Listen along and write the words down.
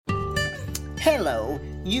Hello,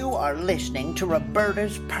 you are listening to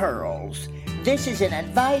Roberta's Pearls. This is an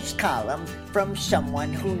advice column from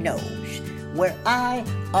someone who knows, where I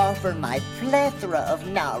offer my plethora of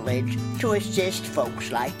knowledge to assist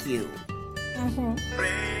folks like you.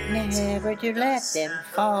 Never to let them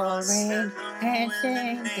fall, rain and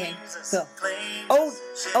sing and go.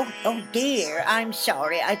 Oh dear, I'm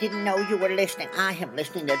sorry. I didn't know you were listening. I am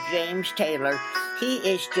listening to James Taylor. He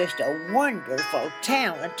is just a wonderful,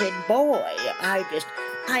 talented boy. I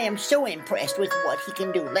am so impressed with what he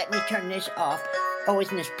can do. Let me turn this off. Oh,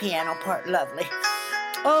 isn't this piano part lovely?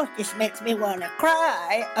 Oh, this makes me want to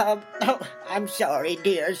cry. I'm sorry,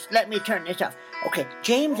 dears. Let me turn this off. Okay,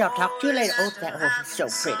 James, I'll talk to you later. Oh, that horse is so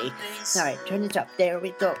pretty. All right, turn this up. There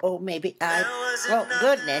we go. Oh, well,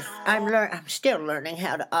 goodness, I'm still learning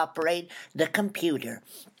how to operate the computer.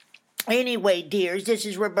 Anyway, dears, this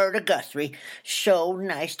is Roberta Guthrie. So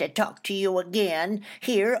nice to talk to you again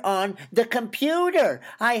here on the computer.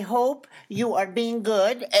 I hope you are being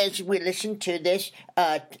good as we listen to this,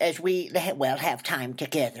 as we, have time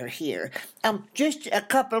together here. Just a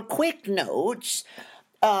couple quick notes.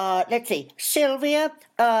 Let's see. Sylvia,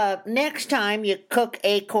 next time you cook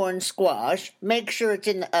acorn squash, make sure it's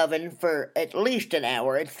in the oven for at least an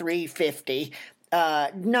hour at 350.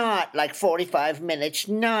 Not like 45 minutes,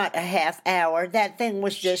 not a half hour. That thing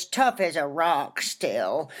was just tough as a rock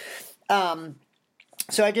still. So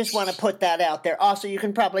I just want to put that out there. Also, you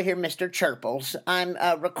can probably hear Mr. Chirples. I'm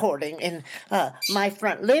recording in my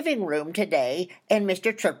front living room today, and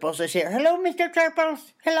Mr. Chirples is here. Hello, Mr.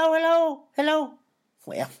 Chirples. Hello.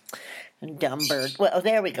 Well, dumb bird. Well,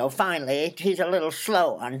 there we go. Finally, he's a little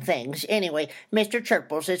slow on things. Anyway, Mr.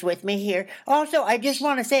 Chirples is with me here. Also, I just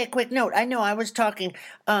want to say a quick note. I know I was talking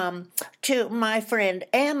to my friend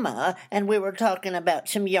Emma, and we were talking about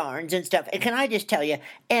some yarns and stuff. And can I just tell you,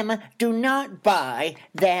 Emma, do not buy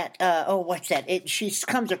that, what's that? She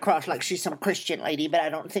comes across like she's some Christian lady, but I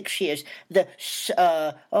don't think she is.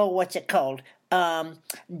 What's it called?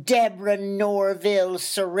 Deborah Norville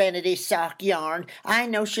Serenity sock yarn. I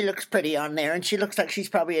know she looks pretty on there, and she looks like she's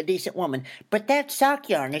probably a decent woman, but that sock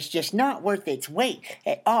yarn is just not worth its weight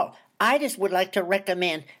at all. I just would like to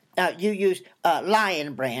recommend you use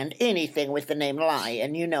Lion brand. Anything with the name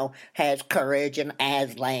Lion, has courage and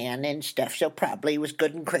Aslan and stuff, so probably was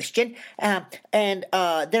good and Christian. And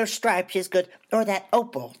their stripes is good. Or that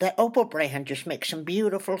Opal brand just makes some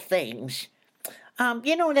beautiful things.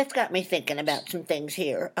 That's got me thinking about some things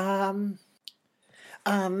here.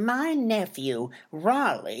 My nephew,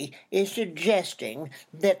 Raleigh, is suggesting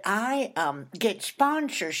that I get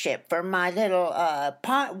sponsorship for my little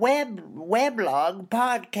weblog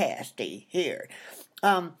podcasty here.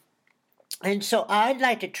 And so I'd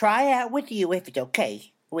like to try out with you, if it's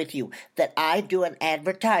okay with you, that I do an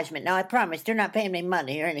advertisement. Now, I promise they're not paying me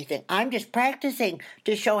money or anything. I'm just practicing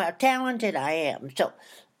to show how talented I am. So,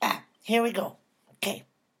 here we go. Okay,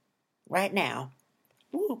 right now.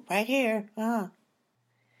 Ooh, right here.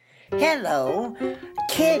 Hello,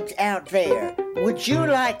 kids out there. Would you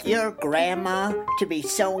like your grandma to be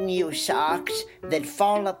sewing you socks that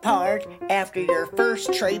fall apart after your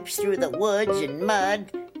first traipse through the woods and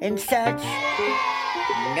mud and such?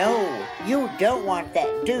 No, you don't want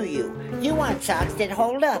that, do you? You want socks that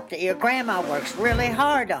hold up, that your grandma works really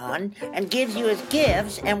hard on and gives you as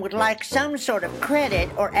gifts and would like some sort of credit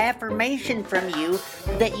or affirmation from you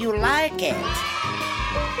that you like it.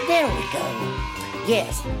 There we go.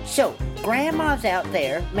 Yes, so grandmas out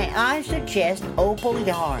there, may I suggest Opal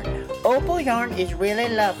yarn. Opal yarn is really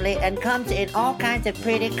lovely and comes in all kinds of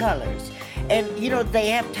pretty colors. And, they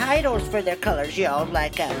have titles for their colors, y'all,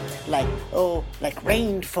 like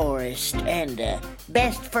Rainforest and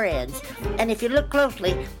Best Friends. And if you look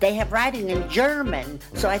closely, they have writing in German,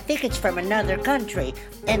 so I think it's from another country.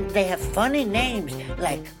 And they have funny names,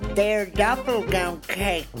 like Der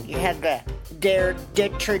Doppelgangcake, Der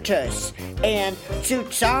Detritus, and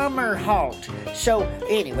Zusammenhalt. So,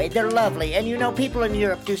 anyway, they're lovely. And people in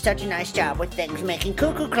Europe do such a nice job with things, making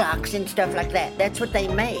cuckoo clocks and stuff like that. That's what they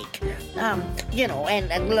make. And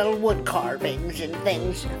little wood carvings and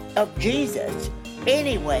things of Jesus.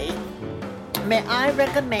 Anyway, may I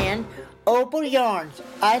recommend Opal yarns?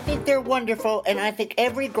 I think they're wonderful, and I think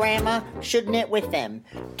every grandma should knit with them.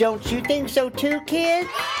 Don't you think so too, kids?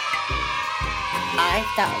 I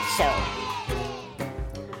thought so.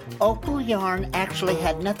 Opal Yarn actually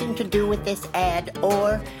had nothing to do with this ad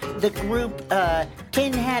or the group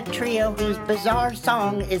Tin Hat Trio, whose bizarre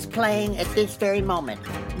song is playing at this very moment.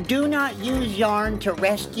 Do not use yarn to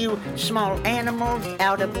rescue small animals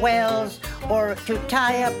out of wells or to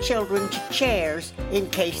tie up children to chairs in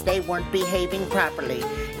case they weren't behaving properly.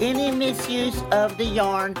 Any misuse of the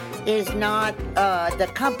yarn is not, the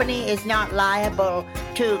company is not liable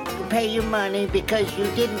to pay you money because you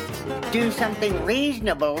didn't do something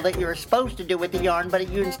reasonable that you were supposed to do with the yarn, but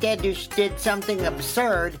you instead just did something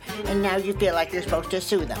absurd, and now you feel like you're supposed to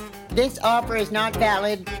sue them. This offer is not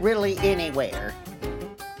valid really anywhere.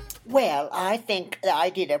 Well, I think I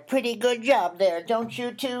did a pretty good job there, don't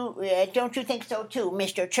you think so too,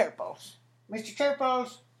 Mr. Chirples? Mr.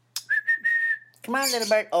 Chirples? Come on, little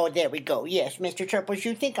bird. Oh, there we go. Yes, Mr. Chirples,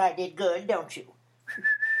 you think I did good, don't you?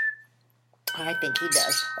 I think he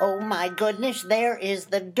does. Oh, my goodness, there is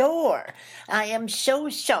the door. I am so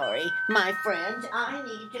sorry, my friends. I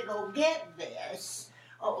need to go get this.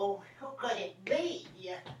 Oh, who could it be?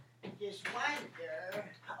 Just wonder.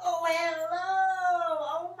 Oh, hello.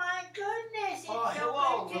 Oh, my goodness. It's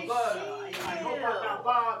hello, so good to Roberta. see I you. hope I'm not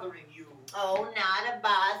bothering you. Oh, not a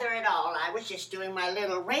bother at all. I was just doing my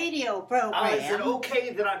little radio program. Is it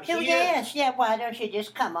okay that I'm here? Oh, yes, yeah. Why don't you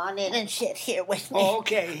just come on in and sit here with me? Oh,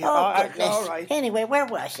 okay. Oh, goodness. All right. Anyway, where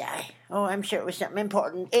was I? Oh, I'm sure it was something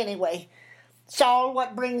important. Anyway, Saul,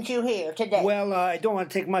 what brings you here today? Well, I don't want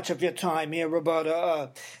to take much of your time here,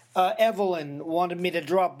 Roberta. Evelyn wanted me to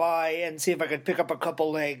drop by and see if I could pick up a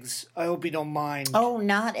couple eggs. I hope you don't mind. Oh,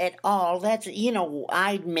 not at all. That's,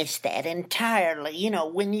 I'd missed that entirely.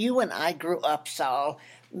 When you and I grew up, Saul,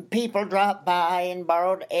 people dropped by and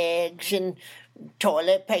borrowed eggs and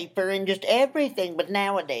toilet paper and just everything. But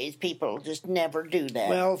nowadays, people just never do that.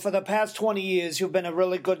 Well, for the past 20 years, you've been a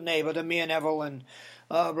really good neighbor to me and Evelyn.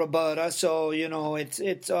 Roberta, so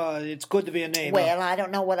it's good to be a neighbor. Well, I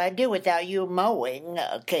don't know what I'd do without you mowing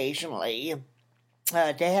occasionally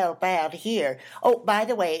to help out here. Oh, by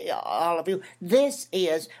the way, all of you, this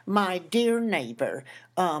is my dear neighbor,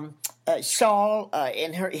 Saul,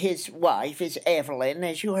 and his wife is Evelyn,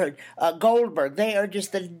 as you heard, Goldberg. They are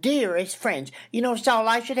just the dearest friends. Saul,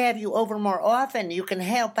 I should have you over more often. You can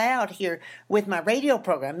help out here with my radio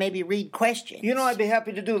program, maybe read questions. I'd be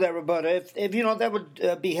happy to do that, Roberta. If that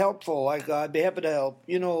would be helpful, I'd be happy to help.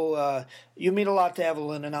 You mean a lot to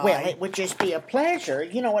Evelyn and I. Well, it would just be a pleasure.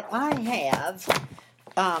 You know what I have?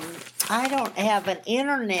 I don't have an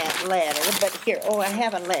internet letter, but here, I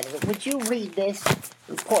have a letter. Would you read this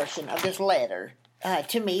portion of this letter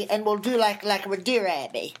to me, and we'll do like with Dear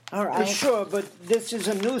Abby, all right? Sure, but this is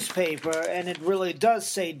a newspaper, and it really does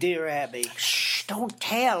say Dear Abby. Shh, don't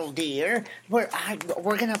tell, dear. We're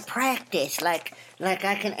gonna practice, like I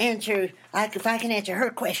can answer. If I can answer her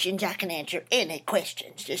questions, I can answer any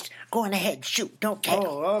questions. Just go on ahead, shoot, don't tell.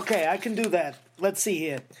 Oh, okay, I can do that. Let's see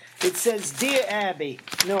here. It says, Dear Abby.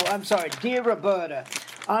 No, I'm sorry, Dear Roberta.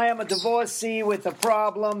 I am a divorcee with a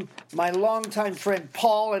problem. My longtime friend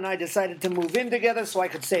Paul and I decided to move in together so I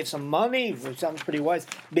could save some money, which sounds pretty wise,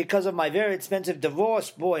 because of my very expensive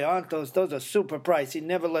divorce. Boy, aren't those are super pricey.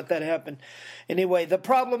 Never let that happen. Anyway, the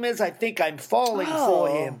problem is I think I'm falling for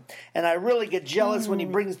him, and I really get jealous when he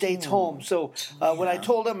brings dates home. So when I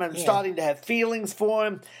told him I'm starting to have feelings for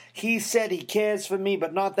him, he said he cares for me,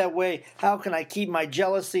 but not that way. How can I keep my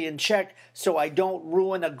jealousy in check so I don't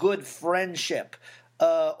ruin a good friendship?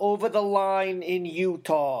 Over the line in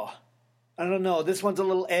Utah. I don't know. This one's a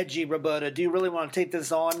little edgy, Roberta. Do you really want to take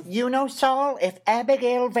this on? Saul, if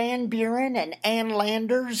Abigail Van Buren and Ann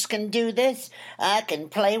Landers can do this, I can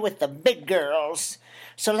play with the big girls.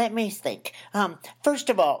 So let me think. First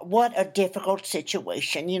of all, what a difficult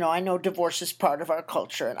situation. I know divorce is part of our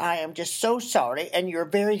culture, and I am just so sorry, and you're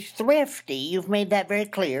very thrifty. You've made that very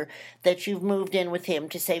clear that you've moved in with him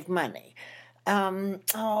to save money.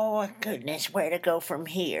 Oh, goodness, where to go from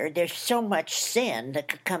here? There's so much sin that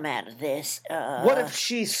could come out of this. What if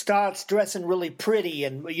she starts dressing really pretty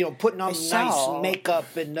and, putting on Saul, nice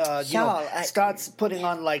makeup and, Saul, starts putting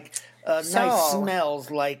on, nice smells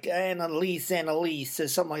like Annalise or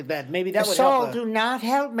something like that. Maybe that would help her. Saul, do not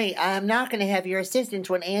help me. I'm not going to have your assistance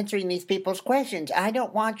when answering these people's questions. I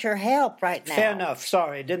don't want your help right now. Fair enough.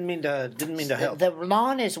 Sorry, didn't mean to help. The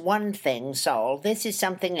lawn is one thing, Saul. This is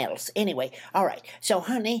something else. Anyway, all right. So,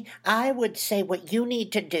 honey, I would say what you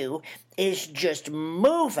need to do is just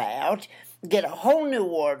move out get a whole new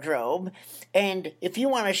wardrobe, and if you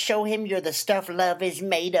want to show him you're the stuff love is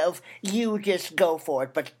made of, you just go for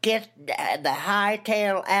it. But get the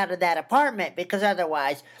hightail out of that apartment, because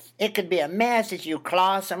otherwise it could be a mess if you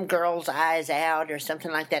claw some girl's eyes out or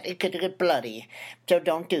something like that. It could get bloody. So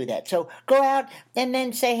don't do that. So go out and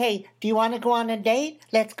then say, hey, do you want to go on a date?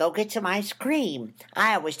 Let's go get some ice cream.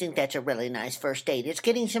 I always think that's a really nice first date. It's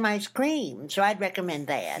getting some ice cream. So I'd recommend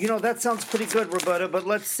that. You know, that sounds pretty good, Roberta, but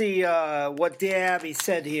let's see what Dear Abby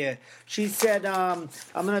said here. She said, I'm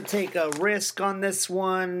going to take a risk on this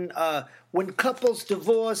one. When couples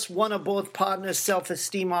divorce, one or both partners'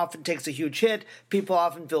 self-esteem often takes a huge hit. People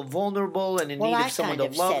often feel vulnerable and in need of someone to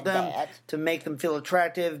love them, to make them feel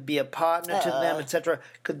attractive, be a partner to them, etc.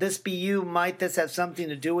 Could this be you? Might this have something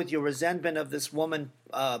to do with your resentment of this woman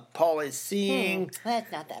Paul is seeing? That's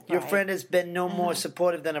not that bright. Your friend has been no more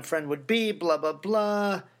supportive than a friend would be, blah, blah,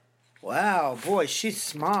 blah. Wow, boy, she's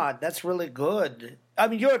smart. That's really good. I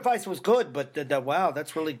mean, your advice was good, but wow,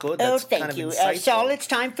 that's really good. That's thank you. Saul, it's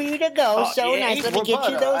time for you to go. Nice. Let me get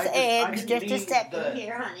you those eggs. Just a second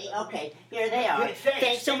here, honey. Okay, here they are.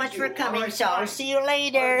 Thanks so much for coming, Saul. See you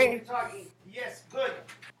later. Yes, good.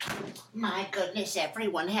 My goodness,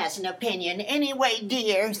 everyone has an opinion. Anyway,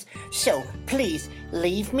 dears, so please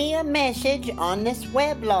leave me a message on this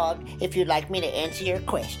weblog if you'd like me to answer your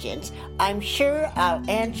questions. I'm sure I'll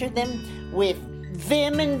answer them with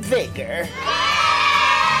vim and vigor.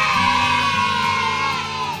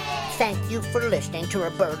 Thank you for listening to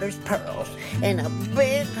Roberta's Pearls, and a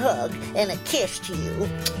big hug and a kiss to you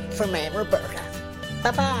from Aunt Roberta.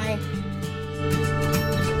 Bye-bye.